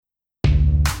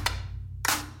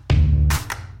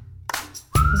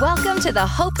Welcome to the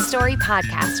Hope Story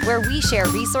Podcast, where we share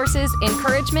resources,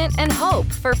 encouragement, and hope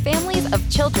for families of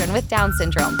children with Down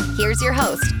syndrome. Here's your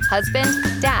host, husband,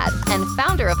 dad, and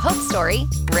founder of Hope Story,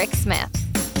 Rick Smith.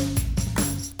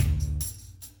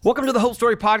 Welcome to the Hope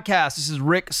Story Podcast. This is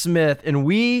Rick Smith, and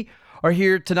we are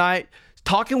here tonight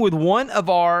talking with one of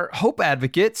our Hope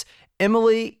advocates,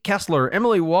 Emily Kessler.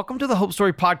 Emily, welcome to the Hope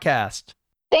Story Podcast.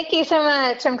 Thank you so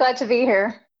much. I'm glad to be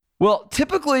here. Well,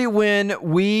 typically when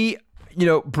we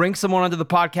bring someone onto the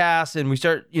podcast and we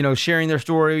start, sharing their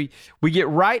story, we get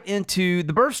right into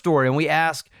the birth story and we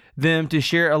ask them to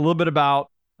share a little bit about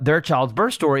their child's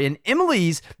birth story. And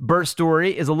Emily's birth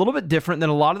story is a little bit different than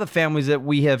a lot of the families that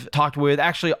we have talked with,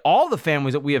 actually all the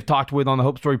families that we have talked with on the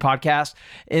Hope Story podcast,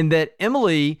 in that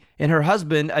Emily and her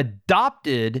husband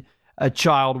adopted a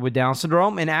child with Down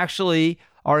syndrome and actually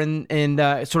are in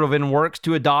works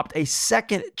to adopt a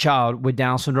second child with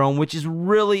Down syndrome, which is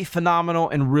really phenomenal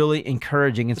and really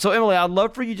encouraging. And so, Emily, I'd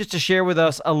love for you just to share with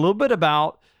us a little bit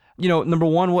about, number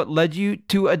one, what led you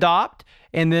to adopt,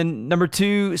 and then number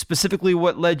two, specifically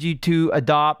what led you to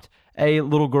adopt a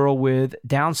little girl with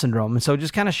Down syndrome. And so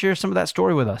just kind of share some of that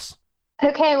story with us.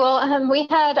 Okay, well, we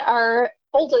had our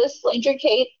oldest, Landry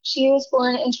Kate. She was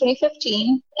born in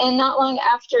 2015, and not long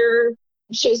after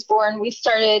she was born, we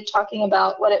started talking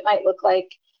about what it might look like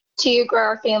to grow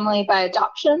our family by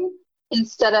adoption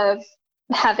instead of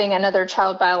having another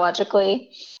child biologically.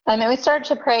 And we started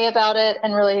to pray about it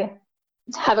and really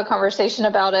have a conversation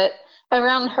about it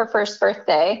around her first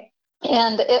birthday.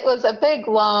 And it was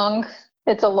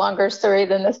it's a longer story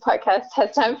than this podcast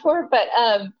has time for, but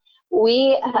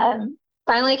we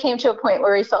finally came to a point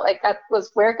where we felt like that was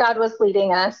where God was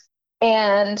leading us.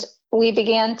 And we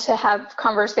began to have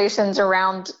conversations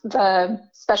around the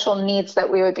special needs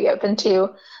that we would be open to.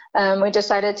 We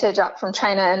decided to adopt from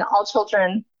China, and all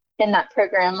children in that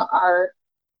program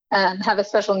have a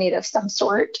special need of some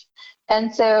sort.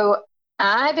 And so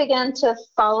I began to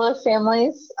follow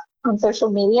families on social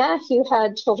media who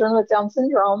had children with Down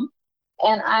syndrome.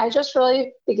 And I just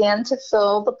really began to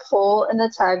feel the pull and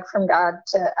the tug from God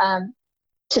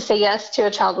to say yes to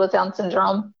a child with Down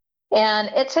syndrome. And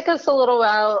it took us a little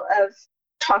while of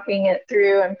talking it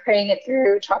through and praying it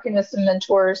through, talking with some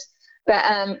mentors. But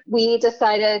we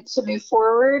decided to move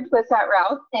forward with that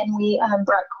route. And we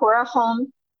brought Cora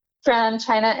home from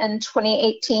China in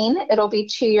 2018. It'll be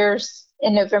 2 years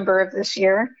in November of this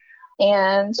year.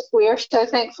 And we are so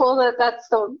thankful that that's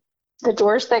the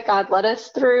doors that God led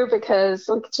us through, because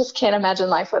we just can't imagine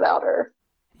life without her.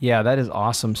 Yeah, that is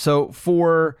awesome. So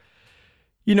for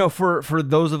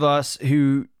those of us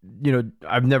who,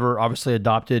 I've never obviously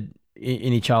adopted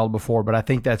any child before, but I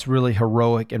think that's really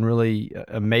heroic and really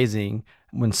amazing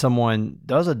when someone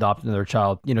does adopt another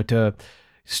child, to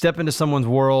step into someone's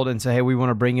world and say, hey, we want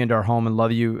to bring you into our home and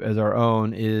love you as our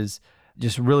own is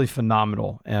just really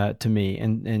phenomenal to me.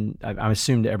 And I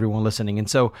assume to everyone listening. And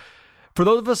so for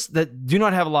those of us that do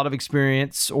not have a lot of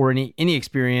experience or any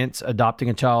experience adopting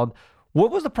a child, what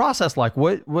was the process like?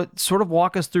 What sort of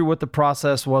walk us through what the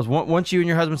process was? Once you and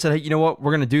your husband said, hey, you know what,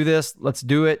 we're going to do this. Let's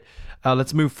do it.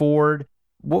 Let's move forward.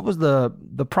 What was the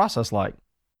process like?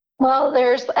 Well,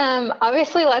 there's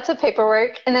obviously lots of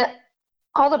paperwork, and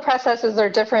all the processes are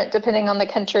different depending on the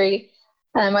country,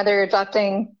 whether you're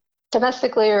adopting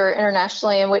domestically or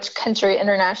internationally, and which country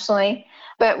internationally.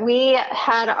 But we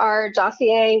had our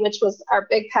dossier, which was our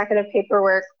big packet of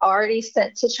paperwork, already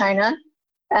sent to China.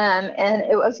 And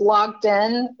it was logged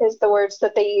in, is the words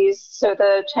that they used. So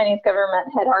the Chinese government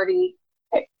had already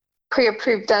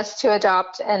pre-approved us to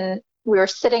adopt, and we were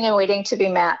sitting and waiting to be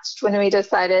matched when we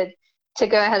decided to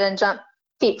go ahead and jump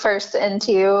feet first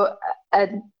into a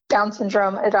Down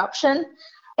syndrome adoption.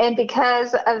 And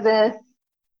because of the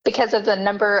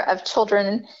number of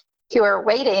children who are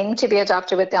waiting to be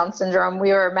adopted with Down syndrome,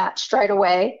 we were matched right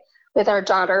away with our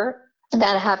daughter.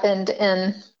 That happened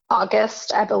in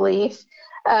August, I believe,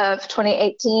 of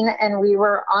 2018, and we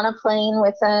were on a plane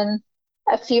within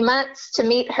a few months to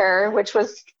meet her, which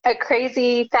was a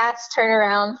crazy fast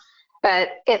turnaround, but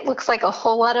it looks like a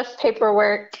whole lot of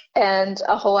paperwork and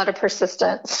a whole lot of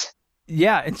persistence.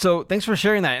 Yeah, and so thanks for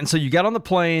sharing that. And so you got on the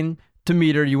plane to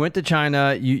meet her, you went to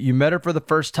China, you met her for the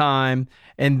first time,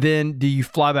 and then do you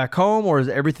fly back home, or is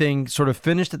everything sort of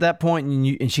finished at that point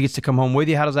and she gets to come home with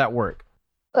you? How does that work?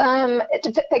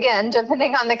 Again,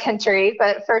 depending on the country,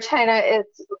 but for China,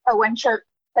 it's a one-trip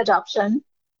adoption.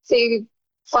 So you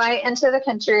fly into the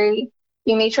country,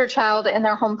 you meet your child in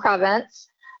their home province,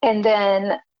 and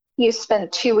then you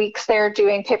spend 2 weeks there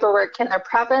doing paperwork in their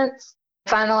province,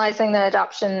 finalizing the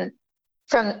adoption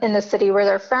in the city where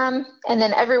they're from. And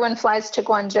then everyone flies to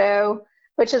Guangzhou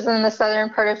which is in the southern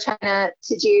part of China,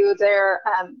 to do their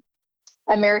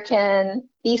American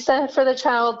visa for the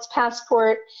child's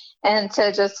passport and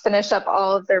to just finish up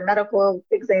all of their medical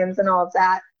exams and all of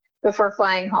that before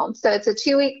flying home. So it's a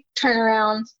 2-week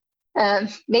turnaround,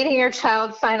 meeting your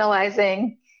child,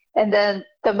 finalizing, and then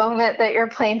the moment that your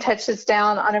plane touches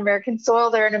down on American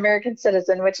soil, they're an American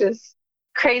citizen, which is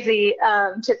crazy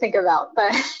to think about.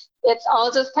 But it's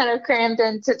all just kind of crammed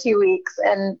into 2 weeks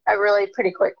and a really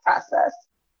pretty quick process.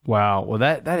 Wow. Well,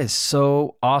 that is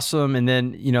so awesome. And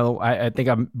then, I think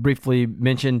I briefly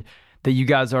mentioned that you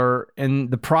guys are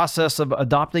in the process of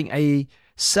adopting a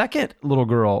second little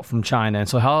girl from China. And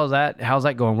so how's that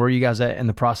going? Where are you guys at in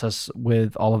the process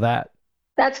with all of that?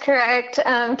 That's correct.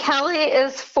 Callie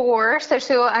is 4, so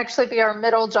she will actually be our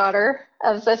middle daughter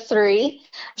of the 3.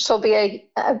 She'll be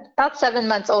about 7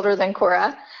 months older than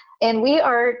Cora. And we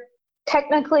are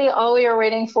technically, all we are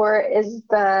waiting for is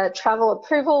the travel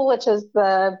approval, which is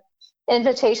the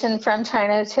invitation from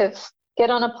China to get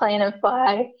on a plane and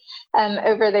fly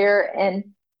over there and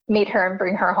meet her and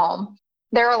bring her home.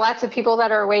 There are lots of people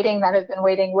that are waiting that have been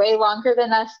waiting way longer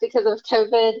than us because of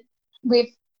COVID.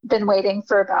 We've been waiting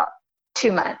for about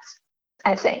 2 months,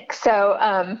 I think. So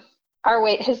our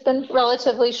wait has been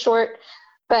relatively short,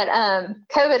 but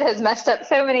COVID has messed up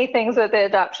so many things with the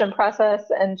adoption process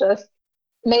and just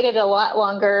made it a lot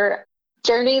longer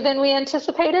journey than we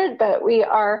anticipated. But we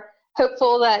are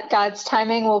hopeful that God's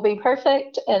timing will be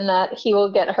perfect and that he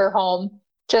will get her home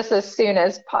just as soon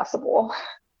as possible.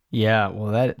 Yeah,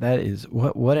 well, that is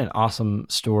what an awesome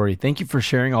story. Thank you for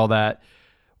sharing all that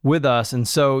with us. And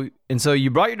so you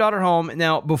brought your daughter home.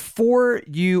 Now, before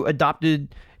you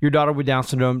adopted your daughter with Down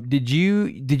syndrome, did you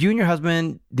and your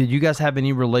husband, did you guys have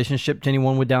any relationship to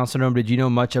anyone with Down syndrome? Did you know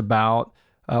much about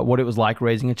what it was like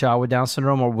raising a child with Down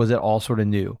syndrome, or was it all sort of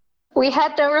new? We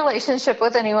had no relationship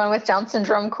with anyone with Down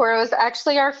syndrome. Cora was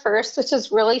actually our first, which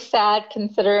is really sad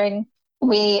considering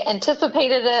we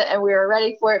anticipated it and we were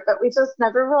ready for it, but we just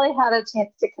never really had a chance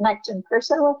to connect in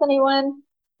person with anyone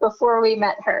before we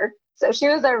met her. So she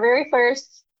was our very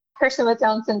first person with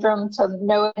Down syndrome to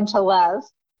know and to love.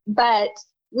 But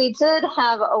we did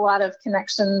have a lot of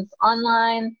connections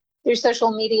online through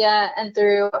social media and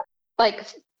through like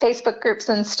Facebook groups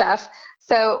and stuff.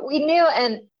 So we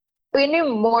knew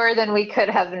more than we could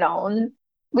have known.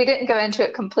 We didn't go into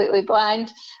it completely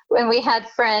blind. When we had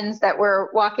friends that were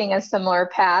walking a similar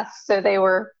path, so they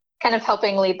were kind of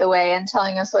helping lead the way and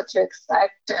telling us what to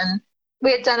expect. And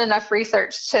we had done enough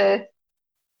research to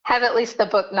have at least the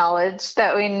book knowledge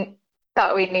that we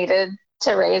thought we needed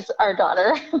to raise our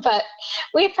daughter. But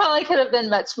we probably could have been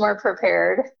much more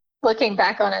prepared. Looking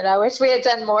back on it, I wish we had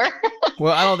done more.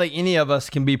 Well, I don't think any of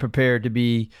us can be prepared to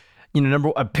be,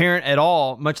 a parent at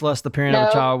all, much less the parent of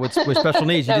a child with special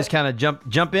needs. You just kind of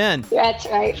jump in. That's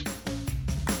right.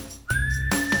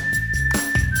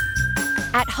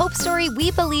 At Hope Story,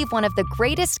 we believe one of the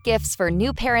greatest gifts for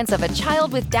new parents of a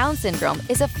child with Down syndrome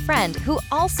is a friend who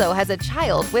also has a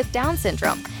child with Down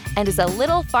syndrome and is a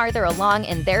little farther along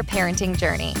in their parenting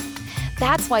journey.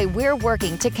 That's why we're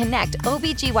working to connect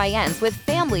OBGYNs with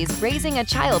families raising a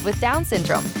child with Down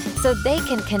syndrome so they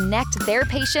can connect their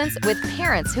patients with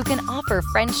parents who can offer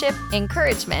friendship,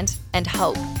 encouragement, and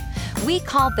hope. We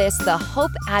call this the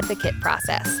Hope Advocate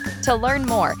process. To learn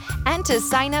more and to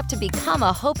sign up to become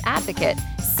a Hope Advocate,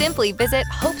 simply visit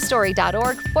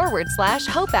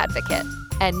hopestory.org/Hope Advocate.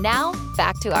 And now,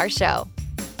 back to our show.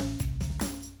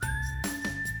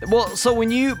 Well, so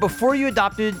before you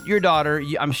adopted your daughter,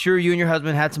 I'm sure you and your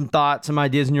husband had some thoughts, some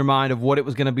ideas in your mind of what it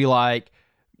was going to be like,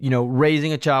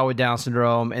 raising a child with Down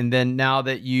syndrome. And then now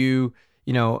that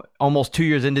almost 2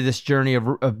 years into this journey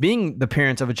of being the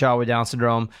parents of a child with Down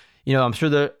syndrome, I'm sure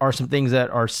there are some things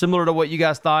that are similar to what you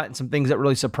guys thought and some things that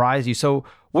really surprised you. So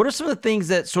what are some of the things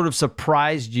that sort of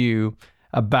surprised you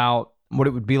about what it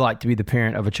would be like to be the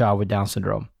parent of a child with Down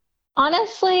syndrome?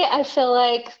 Honestly, I feel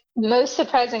like most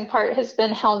surprising part has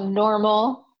been how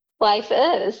normal life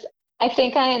is. I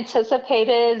think I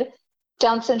anticipated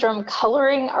Down syndrome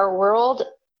coloring our world.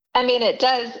 I mean, it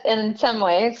does in some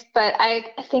ways, but I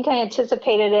think I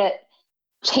anticipated it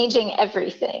changing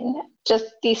everything, just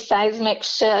these seismic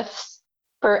shifts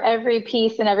for every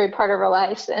piece and every part of our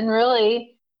lives. And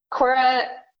really, Cora,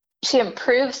 she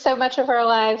improves so much of our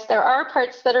lives. There are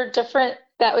parts that are different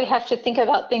that we have to think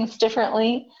about things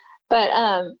differently. But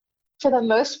for the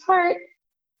most part,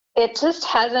 it just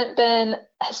hasn't been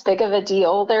as big of a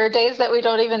deal. There are days that we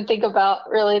don't even think about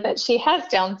really that she has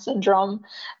Down syndrome.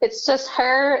 It's just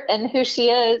her and who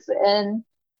she is, and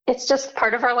it's just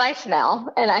part of our life now.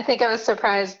 And I think I was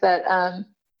surprised that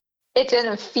it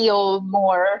didn't feel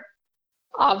more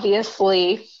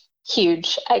obviously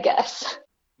huge, I guess.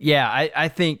 Yeah, I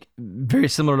think very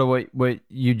similar to what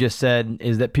you just said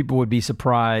is that people would be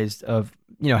surprised of,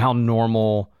 how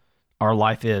normal our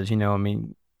life is, I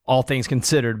mean, all things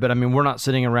considered, but I mean, we're not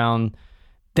sitting around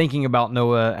thinking about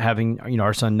Noah having,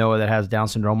 our son Noah that has Down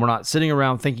syndrome. We're not sitting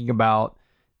around thinking about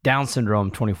Down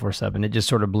syndrome 24/7. It just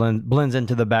sort of blends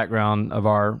into the background of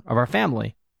our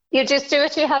family. You just do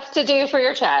what you have to do for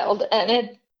your child, and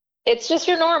it's just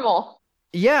your normal.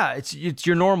 Yeah, it's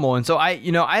your normal. And so I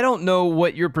don't know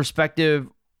what your perspective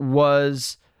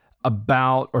was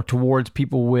about or towards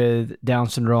people with Down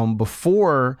syndrome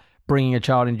before bringing a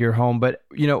child into your home, but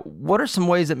what are some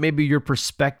ways that maybe your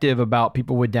perspective about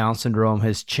people with Down syndrome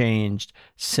has changed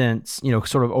since,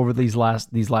 sort of over these last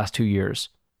 2 years?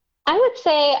 I would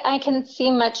say I can see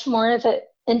much more of the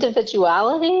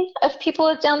individuality of people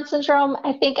with Down syndrome.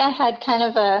 I think I had kind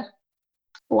of a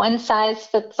one size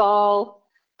fits all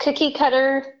cookie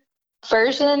cutter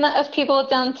version of people with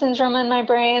Down syndrome in my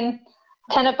brain,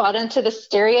 kind of bought into the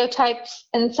stereotypes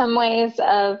in some ways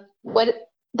of what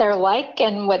they're like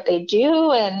and what they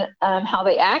do and how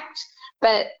they act.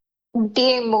 But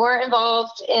being more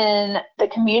involved in the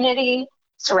community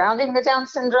surrounding the Down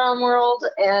syndrome world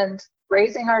and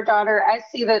raising our daughter, I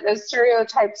see that those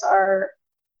stereotypes are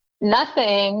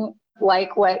nothing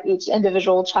like what each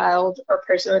individual child or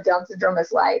person with Down syndrome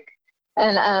is like.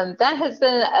 And that has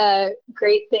been a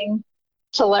great thing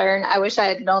to learn. I wish I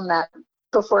had known that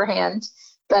beforehand.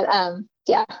 But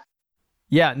yeah.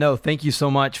 Yeah, no, thank you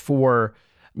so much for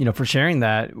sharing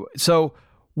that. So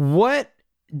what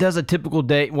does a typical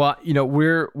day, well,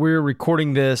 we're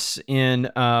recording this in,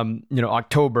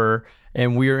 October,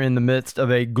 and we're in the midst of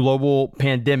a global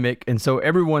pandemic. And so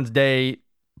everyone's day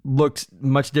looks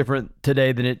much different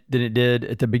today than it did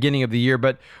at the beginning of the year.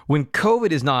 But when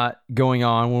COVID is not going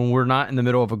on, when we're not in the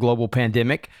middle of a global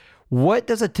pandemic, what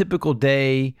does a typical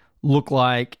day look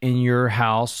like in your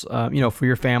house, for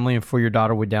your family and for your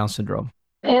daughter with Down syndrome?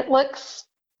 It looks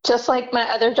just like my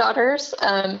other daughters.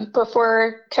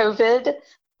 Before COVID,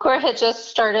 Cora had just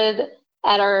started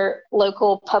at our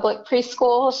local public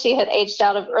preschool. She had aged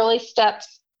out of early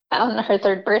steps on her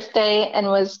 3rd birthday and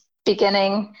was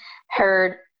beginning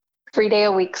her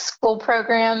 3-day-a-week school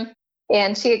program.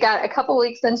 And she got a couple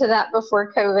weeks into that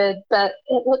before COVID, but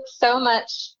it looked so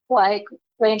much like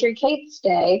Landry Kate's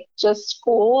day, just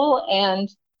school and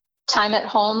time at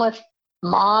home with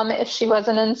mom if she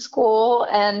wasn't in school.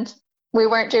 And we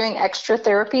weren't doing extra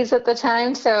therapies at the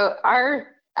time. So our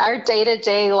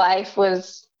day-to-day life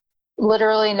was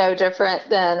literally no different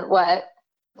than what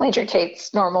Landry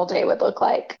Kate's normal day would look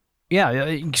like.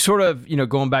 Yeah, sort of,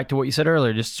 going back to what you said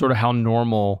earlier, just sort of how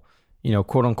normal,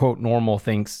 quote unquote, normal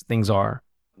things are.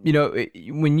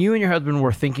 When you and your husband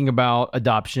were thinking about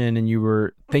adoption and you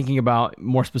were thinking about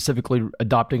more specifically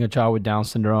adopting a child with Down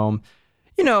syndrome,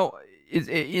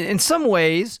 in some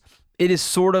ways, it is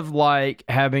sort of like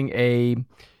having a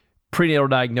prenatal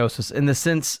diagnosis in the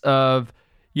sense of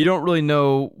you don't really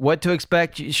know what to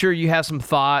expect. Sure, you have some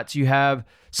thoughts, you have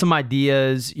some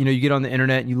ideas, you get on the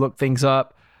internet and you look things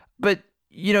up. But,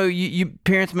 you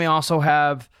parents may also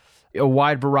have a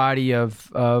wide variety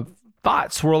of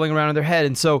thoughts swirling around in their head.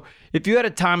 And so if you had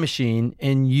a time machine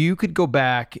and you could go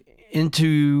back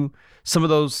into some of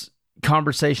those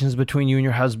conversations between you and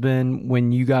your husband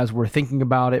when you guys were thinking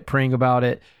about it, praying about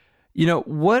it,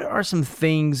 what are some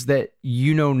things that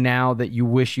now that you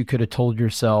wish you could have told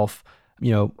yourself,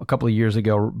 a couple of years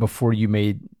ago before you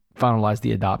finalized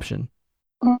the adoption?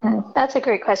 That's a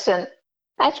great question.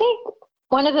 I think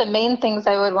one of the main things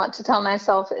I would want to tell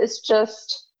myself is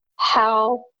just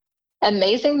how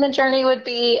amazing the journey would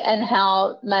be and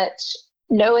how much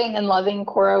knowing and loving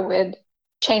Cora would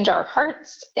change our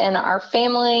hearts and our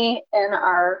family and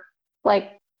our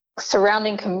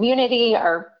surrounding community,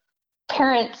 our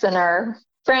parents and our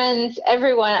friends,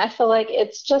 everyone. I feel like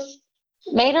it's just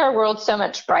made our world so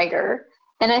much brighter.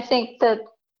 And I think that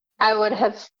I would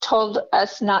have told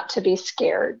us not to be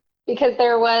scared because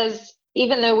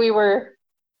even though we were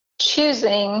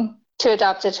choosing to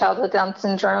adopt a child with Down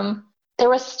syndrome, there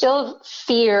was still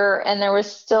fear and there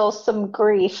was still some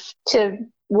grief to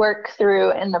work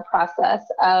through in the process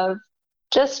of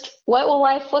just what will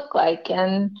life look like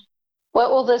and what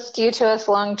will this do to us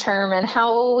long term and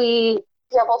how will we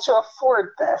be able to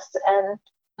afford this, and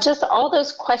just all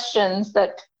those questions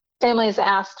that families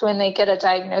ask when they get a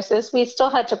diagnosis. We still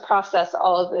had to process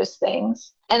all of those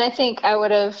things. And I think I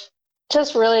would have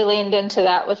just really leaned into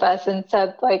that with us and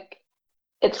said,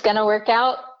 it's going to work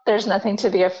out. There's nothing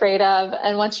to be afraid of.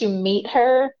 And once you meet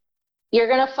her, you're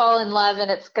going to fall in love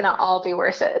and it's going to all be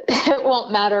worth it. It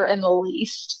won't matter in the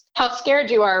least how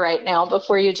scared you are right now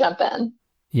before you jump in.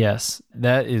 Yes,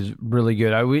 that is really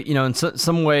good. In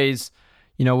some ways,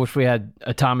 wish we had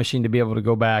a time machine to be able to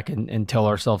go back and tell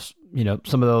ourselves,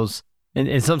 some of those,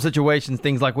 in some situations,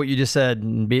 things like what you just said.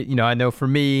 And I know for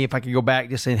me, if I could go back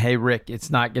just saying, hey, Rick, it's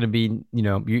not going to be,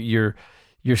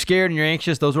 you're scared and you're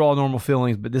anxious. Those are all normal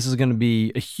feelings, but this is going to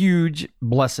be a huge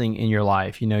blessing in your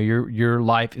life. Your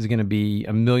life is going to be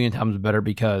a million times better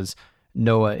because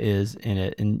Noah is in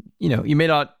it. And, you may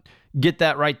not get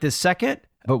that right this second,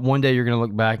 but one day you're going to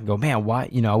look back and go, man, why?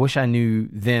 I wish I knew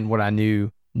then what I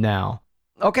knew now.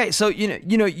 Okay, so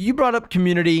you brought up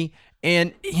community,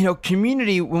 and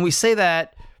community. When we say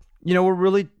that, we're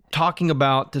really talking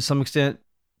about, to some extent,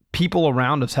 people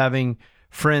around us, having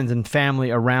friends and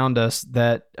family around us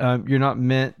that you're not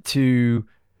meant to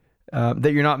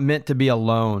be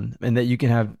alone, and that you can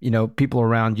have people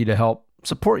around you to help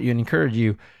support you and encourage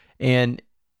you, and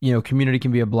community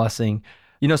can be a blessing.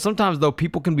 Sometimes though,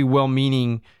 people can be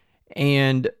well-meaning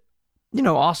and,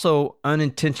 also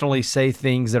unintentionally say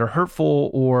things that are hurtful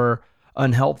or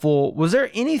unhelpful. Was there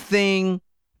anything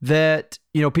that,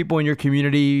 people in your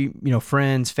community,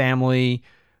 friends, family,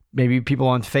 maybe people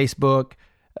on Facebook,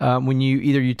 when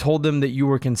you told them that you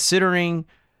were considering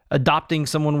adopting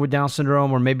someone with Down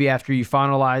syndrome, or maybe after you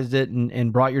finalized it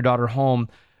and brought your daughter home,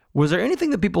 was there anything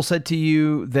that people said to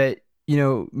you that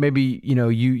maybe,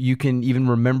 you can even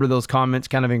remember those comments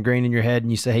kind of ingrained in your head,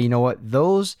 and you say, hey, you know what,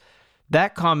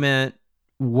 that comment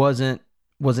wasn't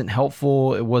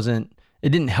helpful. It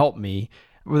didn't help me.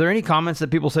 Were there any comments that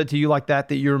people said to you like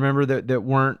that you remember that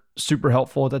weren't super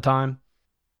helpful at the time?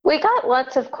 We got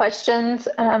lots of questions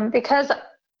because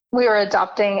we were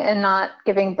adopting and not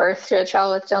giving birth to a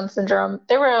child with Down syndrome.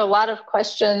 There were a lot of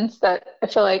questions that I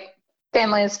feel like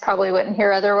families probably wouldn't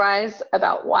hear otherwise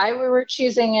about why we were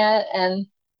choosing it. And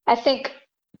I think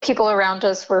people around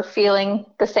us were feeling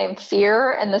the same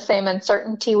fear and the same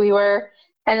uncertainty we were.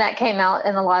 And that came out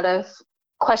in a lot of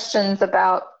questions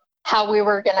about how we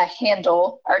were going to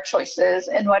handle our choices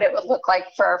and what it would look like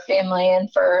for our family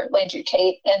and for Landry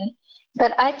Kate.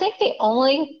 But I think the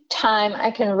only time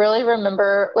I can really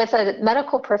remember with a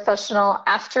medical professional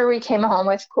after we came home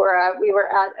with Cora, we were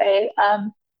at a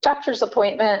doctor's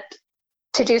appointment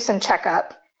to do some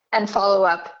checkup and follow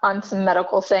up on some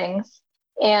medical things.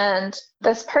 And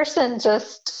this person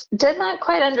just did not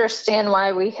quite understand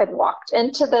why we had walked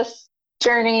into this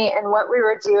journey and what we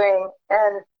were doing,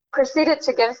 and proceeded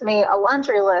to give me a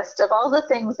laundry list of all the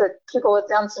things that people with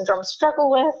Down syndrome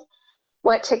struggle with,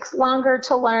 what takes longer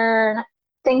to learn,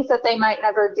 things that they might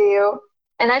never do.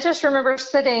 And I just remember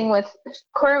sitting with,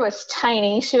 Cora was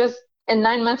tiny. She was in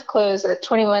 9-month clothes at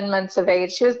 21 months of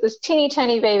age. She was this teeny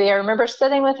tiny baby. I remember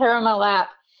sitting with her on my lap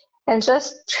and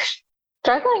just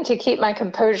struggling to keep my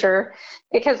composure,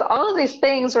 because all of these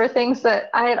things were things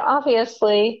that I had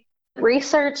obviously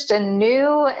researched and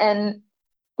knew, and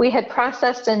we had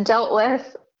processed and dealt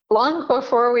with long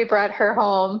before we brought her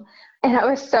home. And I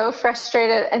was so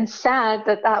frustrated and sad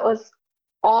that that was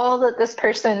all that this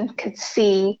person could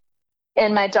see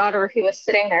in my daughter, who was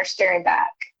sitting there staring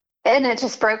back. And it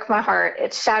just broke my heart.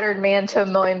 It shattered me into a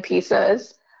million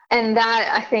pieces. And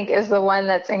that, I think, is the one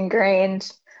that's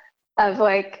ingrained of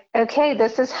like, okay,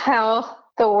 this is how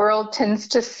the world tends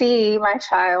to see my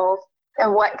child.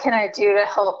 And what can I do to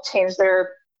help change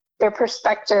their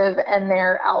perspective and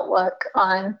their outlook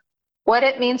on what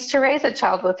it means to raise a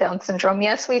child with Down syndrome?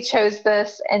 Yes, we chose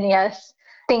this. And yes,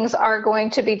 things are going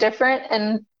to be different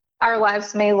and our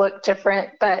lives may look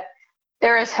different, but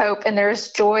there is hope and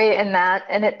there's joy in that.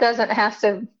 And it doesn't have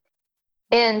to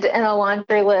end in a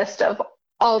laundry list of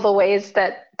all the ways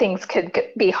that things could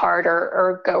be hard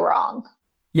or go wrong.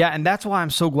 Yeah, and that's why I'm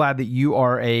so glad that you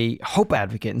are a hope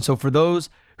advocate. And so for those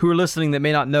who are listening that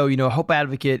may not know, a hope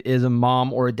advocate is a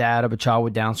mom or a dad of a child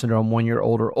with Down syndrome, 1 year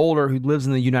old or older, who lives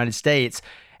in the United States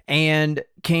and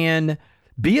can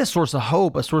be a source of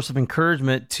hope, a source of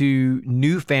encouragement to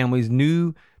new families,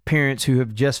 new parents who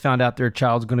have just found out their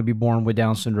child's going to be born with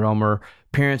Down syndrome, or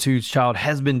parents whose child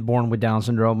has been born with Down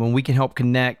syndrome. And we can help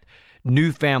connect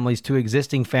new families to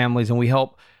existing families, and we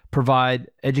help provide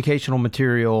educational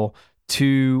material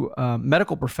to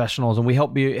medical professionals, and we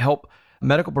help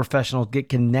medical professionals get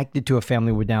connected to a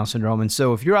family with Down syndrome. And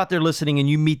so if you're out there listening and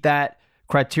you meet that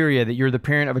criteria, that you're the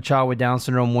parent of a child with Down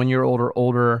syndrome, 1 year old or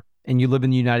older, and you live in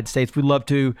the United States, we'd love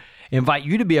to invite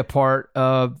you to be a part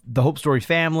of the Hope Story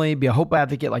family, be a hope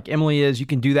advocate like Emily is. You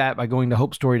can do that by going to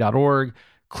hopestory.org,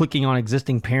 clicking on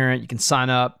existing parent. You can sign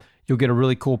up. You'll get a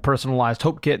really cool personalized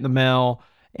hope kit in the mail.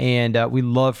 And we'd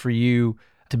love for you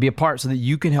to be a part so that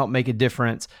you can help make a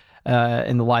difference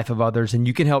in the life of others. And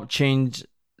you can help change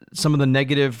some of the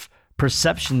negative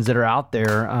perceptions that are out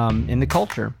there in the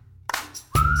culture.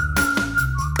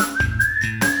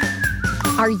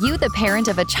 Are you the parent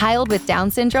of a child with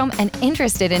Down syndrome and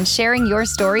interested in sharing your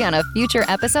story on a future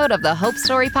episode of the Hope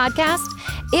Story podcast?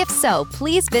 If so,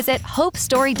 please visit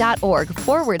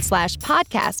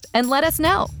hopestory.org/podcast and let us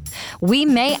know. We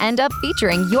may end up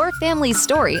featuring your family's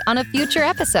story on a future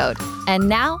episode. And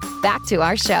now, back to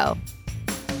our show.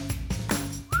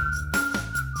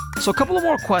 So a couple of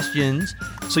more questions.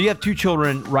 So you have 2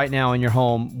 children right now in your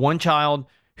home, one child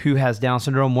who has Down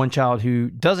syndrome, one child who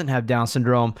doesn't have Down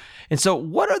syndrome. And so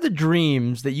what are the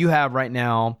dreams that you have right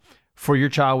now for your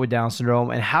child with Down syndrome?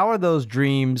 And how are those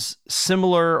dreams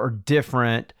similar or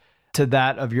different to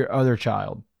that of your other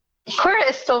child? Cora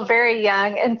is still very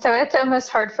young, and so it's almost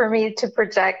hard for me to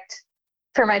project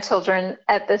for my children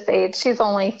at this age. She's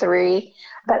only 3,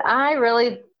 but I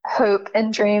really hope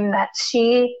and dream that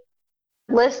she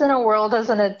lives in a world as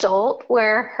an adult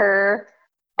where her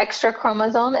extra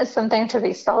chromosome is something to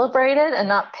be celebrated and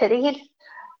not pitied.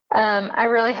 I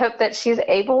really hope that she's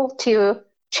able to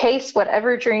chase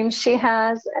whatever dreams she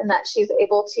has and that she's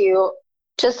able to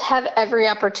just have every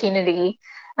opportunity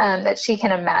that she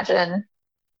can imagine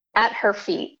at her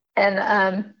feet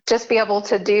and just be able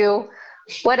to do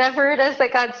whatever it is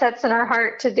that God sets in her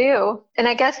heart to do. And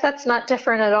I guess that's not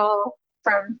different at all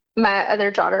from my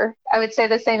other daughter. I would say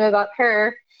the same about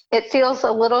her. It feels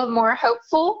a little more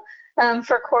hopeful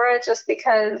for Cora just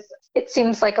because it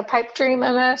seems like a pipe dream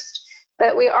almost.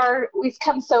 But we've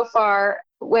come so far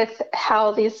with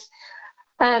how these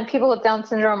people with Down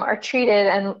syndrome are treated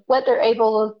and what they're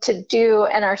able to do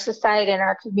in our society and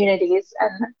our communities.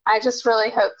 And I just really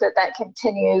hope that that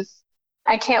continues.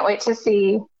 I can't wait to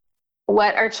see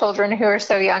what our children who are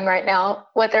so young right now,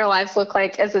 what their lives look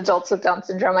like as adults with Down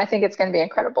syndrome. I think it's going to be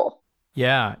incredible.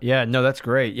 Yeah. No, that's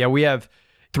great. Yeah, we have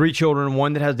 3 children,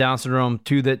 1 that has Down syndrome,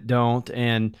 2 that don't.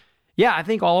 And yeah, I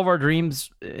think all of our dreams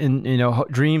and,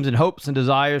 dreams and hopes and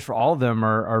desires for all of them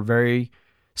are very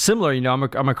similar. I'm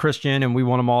a Christian, and we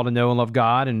want them all to know and love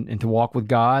God and to walk with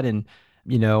God and,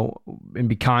 and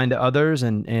be kind to others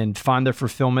and find their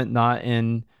fulfillment, not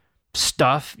in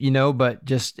stuff, but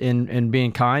just in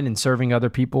being kind and serving other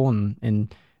people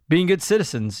and being good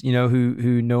citizens,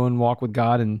 who know and walk with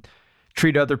God and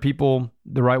treat other people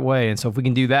the right way. And so if we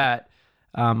can do that,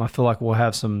 I feel like we'll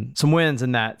have some wins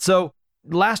in that. So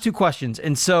last 2 questions.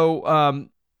 And so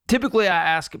typically I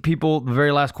ask people, the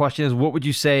very last question is, what would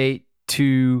you say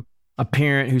to a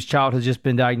parent whose child has just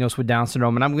been diagnosed with Down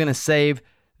syndrome? And I'm going to save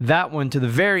that one to the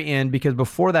very end, because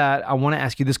before that, I want to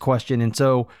ask you this question. And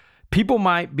so people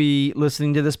might be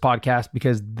listening to this podcast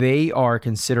because they are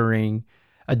considering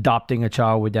adopting a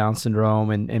child with Down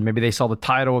syndrome. And maybe they saw the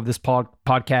title of this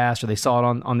podcast, or they saw it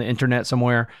on the internet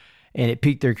somewhere, and it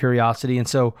piqued their curiosity. And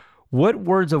so what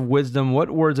words of wisdom, what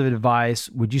words of advice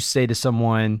would you say to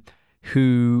someone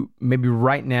who maybe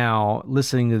right now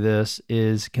listening to this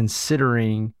is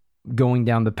considering going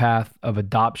down the path of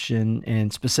adoption,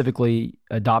 and specifically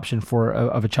adoption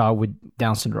of a child with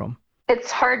Down syndrome? It's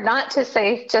hard not to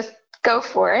say just go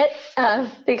for it,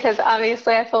 because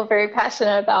obviously I feel very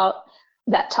passionate about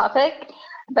that topic.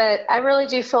 But I really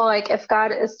do feel like if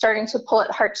God is starting to pull at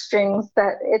heartstrings,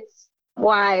 that it's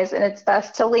wise and it's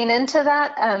best to lean into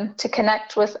that, to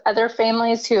connect with other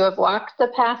families who have walked the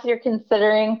path you're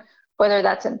considering, whether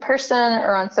that's in person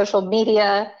or on social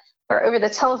media or over the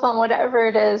telephone, whatever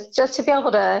it is, just to be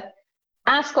able to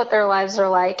ask what their lives are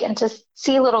like and to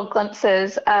see little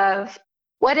glimpses of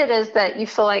what it is that you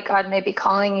feel like God may be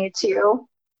calling you to.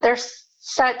 There's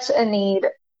such a need.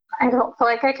 I don't feel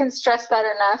like I can stress that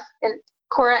enough. In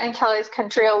Cora and Kelly's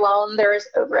country alone, there is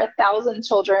over 1,000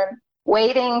 children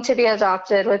waiting to be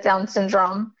adopted with Down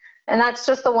syndrome. And that's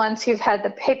just the ones who've had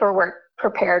the paperwork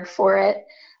prepared for it.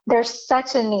 There's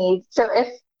such a need. So if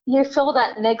you feel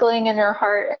that niggling in your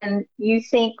heart and you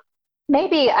think,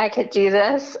 maybe I could do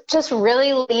this, just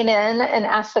really lean in and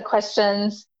ask the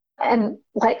questions and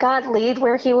let God lead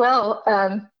where he will.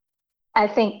 I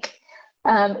think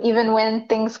even when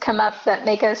things come up that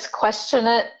make us question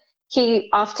it, he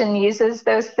often uses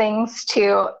those things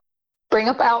to bring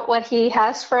about what he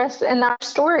has for us in our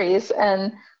stories.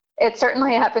 And it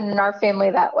certainly happened in our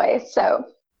family that way. So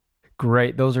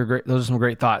great. Those are great. Those are some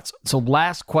great thoughts. So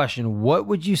last question, what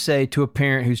would you say to a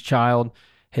parent whose child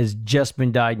has just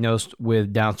been diagnosed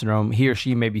with Down syndrome? He or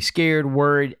she may be scared,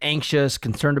 worried, anxious,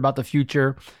 concerned about the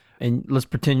future. And let's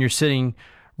pretend you're sitting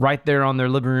right there on their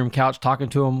living room couch talking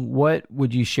to them. What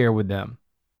would you share with them?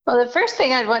 Well, the first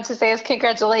thing I'd want to say is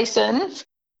congratulations.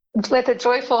 With a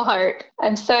joyful heart.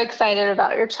 I'm so excited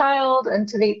about your child and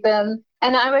to meet them.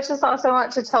 And I would just also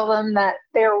want to tell them that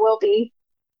there will be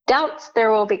doubts,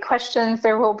 there will be questions,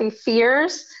 there will be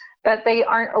fears, but they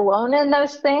aren't alone in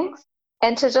those things.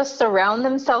 And to just surround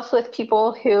themselves with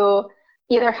people who,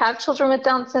 either have children with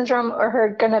Down syndrome or are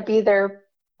going to be their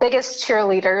biggest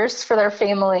cheerleaders for their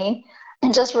family,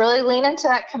 and just really lean into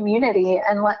that community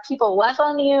and let people love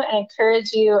on you and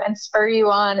encourage you and spur you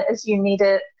on as you need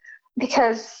it,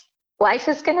 because life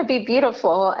is going to be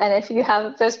beautiful. And if you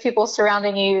have those people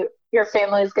surrounding you, your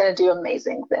family is going to do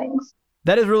amazing things.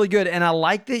 That is really good. And I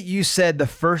like that you said the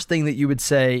first thing that you would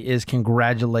say is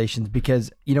congratulations,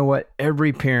 because you know what?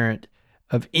 Every parent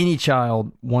of any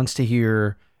child wants to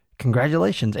hear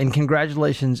congratulations. And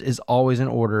congratulations is always in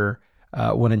order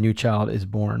when a new child is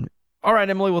born. All right,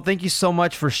 Emily. Well, thank you so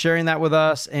much for sharing that with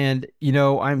us. And, you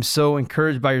know, I'm so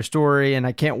encouraged by your story, and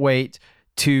I can't wait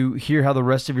to hear how the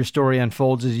rest of your story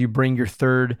unfolds as you bring your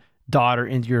third daughter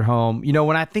into your home. You know,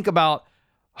 when I think about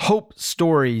hope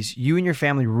stories, you and your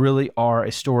family really are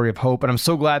a story of hope. And I'm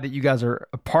so glad that you guys are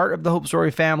a part of the Hope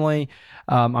Story family.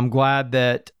 I'm glad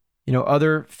that, you know,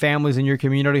 other families in your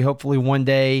community, hopefully one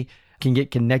day, can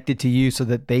get connected to you so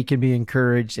that they can be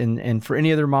encouraged. And for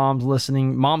any other moms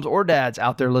listening, moms or dads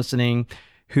out there listening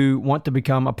who want to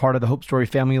become a part of the Hope Story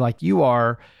family like you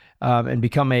are, and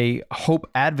become a hope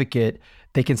advocate,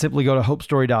 they can simply go to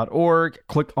hopestory.org,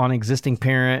 click on existing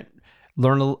parent,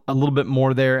 learn a little bit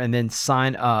more there, and then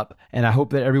sign up. And I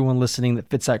hope that everyone listening that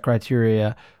fits that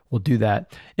criteria will do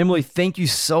that. Emily, thank you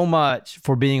so much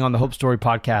for being on the Hope Story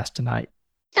podcast tonight.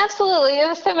 Absolutely. It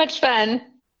was so much fun.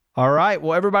 All right.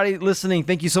 Well, everybody listening,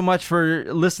 thank you so much for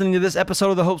listening to this episode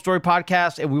of the Hope Story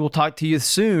podcast. And we will talk to you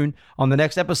soon on the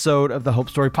next episode of the Hope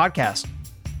Story podcast.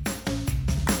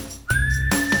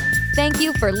 Thank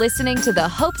you for listening to the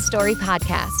Hope Story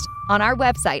podcast. On our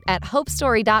website at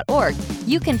hopestory.org,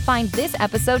 you can find this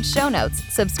episode's show notes,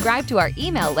 subscribe to our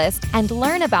email list, and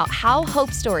learn about how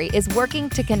Hope Story is working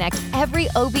to connect every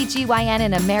OBGYN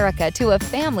in America to a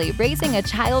family raising a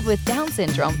child with Down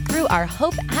syndrome through our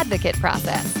Hope Advocate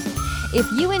process. If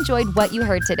you enjoyed what you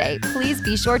heard today, please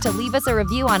be sure to leave us a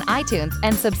review on iTunes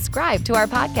and subscribe to our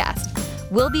podcast.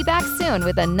 We'll be back soon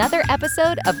with another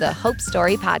episode of the Hope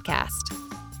Story podcast.